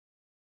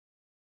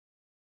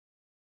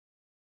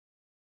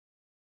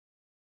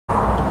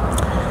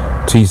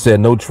T said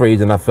no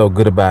trades and I felt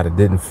good about it.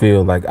 Didn't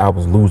feel like I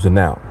was losing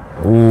out.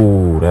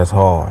 Ooh, that's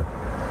hard.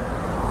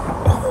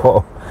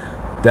 Oh,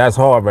 that's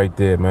hard right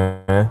there,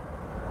 man.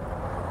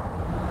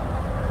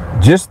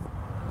 Just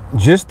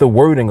the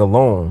wording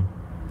alone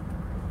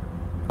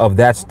of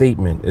that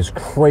statement is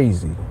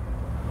crazy.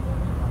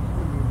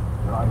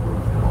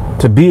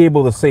 To be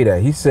able to say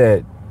that. He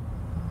said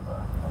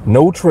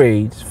no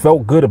trades,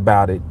 felt good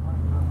about it,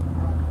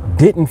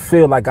 didn't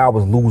feel like I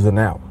was losing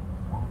out.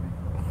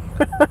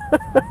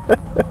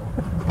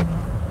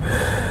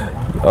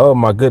 Oh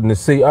my goodness.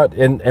 See,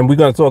 and we're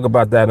going to talk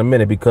about that in a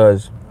minute,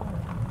 because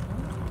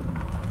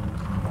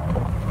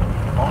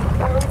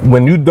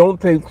when you don't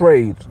take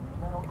trades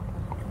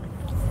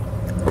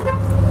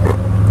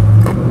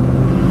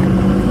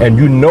and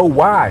you know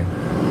why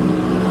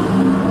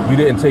you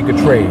didn't take a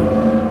trade,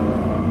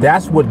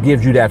 that's what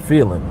gives you that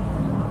feeling.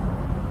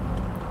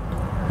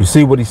 You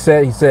see what he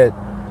said? He said,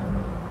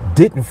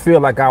 didn't feel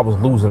like I was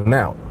losing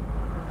out.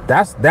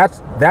 That's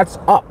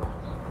up.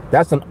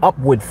 That's an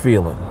upward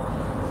feeling.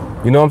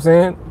 You know what I'm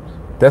saying?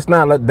 That's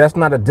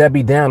not a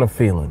Debbie Downer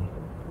feeling.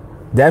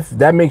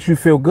 That makes you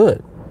feel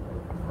good.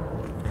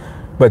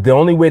 But the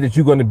only way that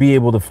you're going to be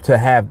able to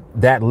have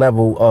that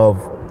level of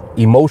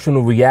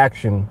emotional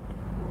reaction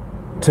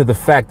to the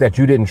fact that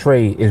you didn't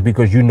trade is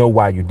because you know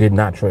why you did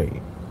not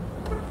trade.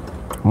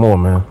 Come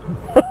on, man.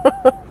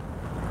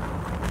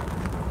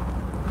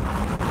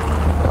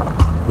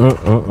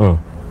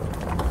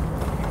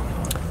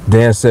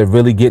 Dan said,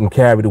 really getting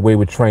carried away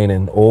with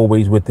training,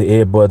 always with the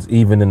earbuds,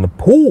 even in the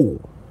pool.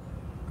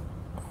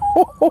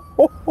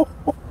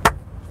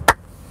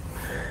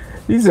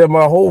 He said,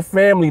 my whole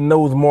family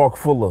knows Mark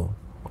Fuller.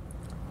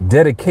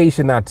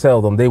 Dedication, I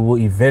tell them, they will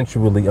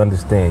eventually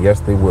understand. Yes,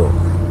 they will.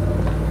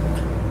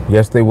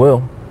 Yes, they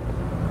will.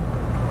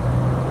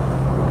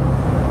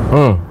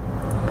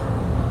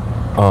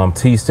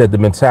 T said the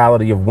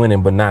mentality of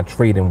winning but not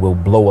trading will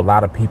blow a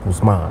lot of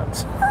people's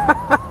minds.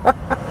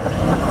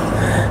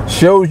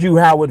 Shows you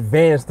how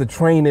advanced the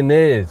training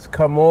is.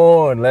 Come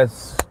on,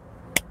 let's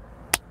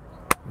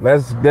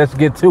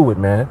get to it,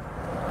 man.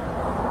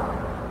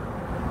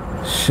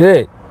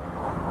 Shit.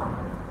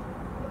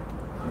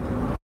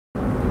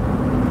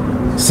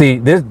 See,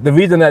 the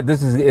reason that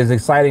this is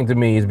exciting to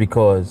me is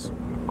because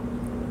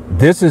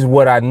this is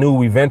what I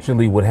knew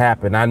eventually would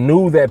happen. I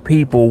knew that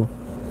people,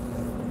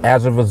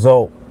 as a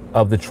result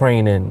of the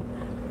training,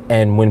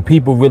 and when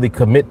people really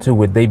commit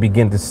to it, they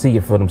begin to see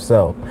it for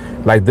themselves.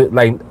 Like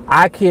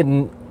I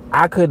couldn't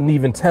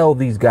even tell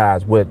these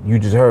guys what you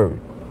just heard.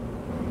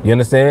 You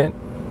understand?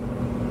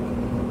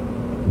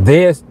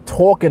 They're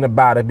talking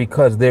about it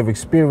because they're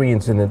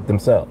experiencing it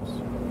themselves.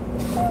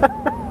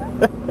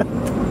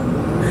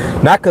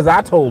 Not because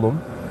I told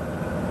them.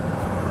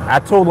 I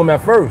told them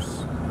at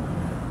first.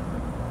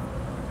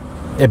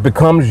 It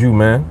becomes you,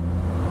 man.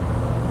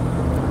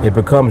 It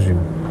becomes you.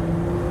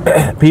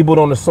 People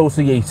don't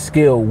associate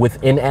skill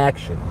with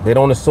inaction. They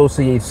don't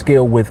associate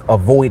skill with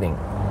avoiding.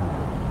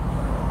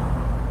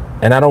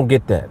 And I don't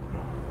get that.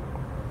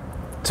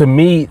 To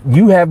me,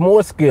 you have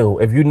more skill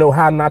if you know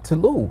how not to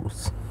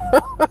lose.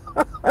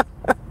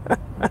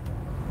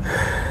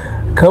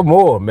 Come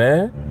on,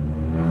 man.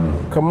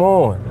 Come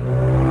on.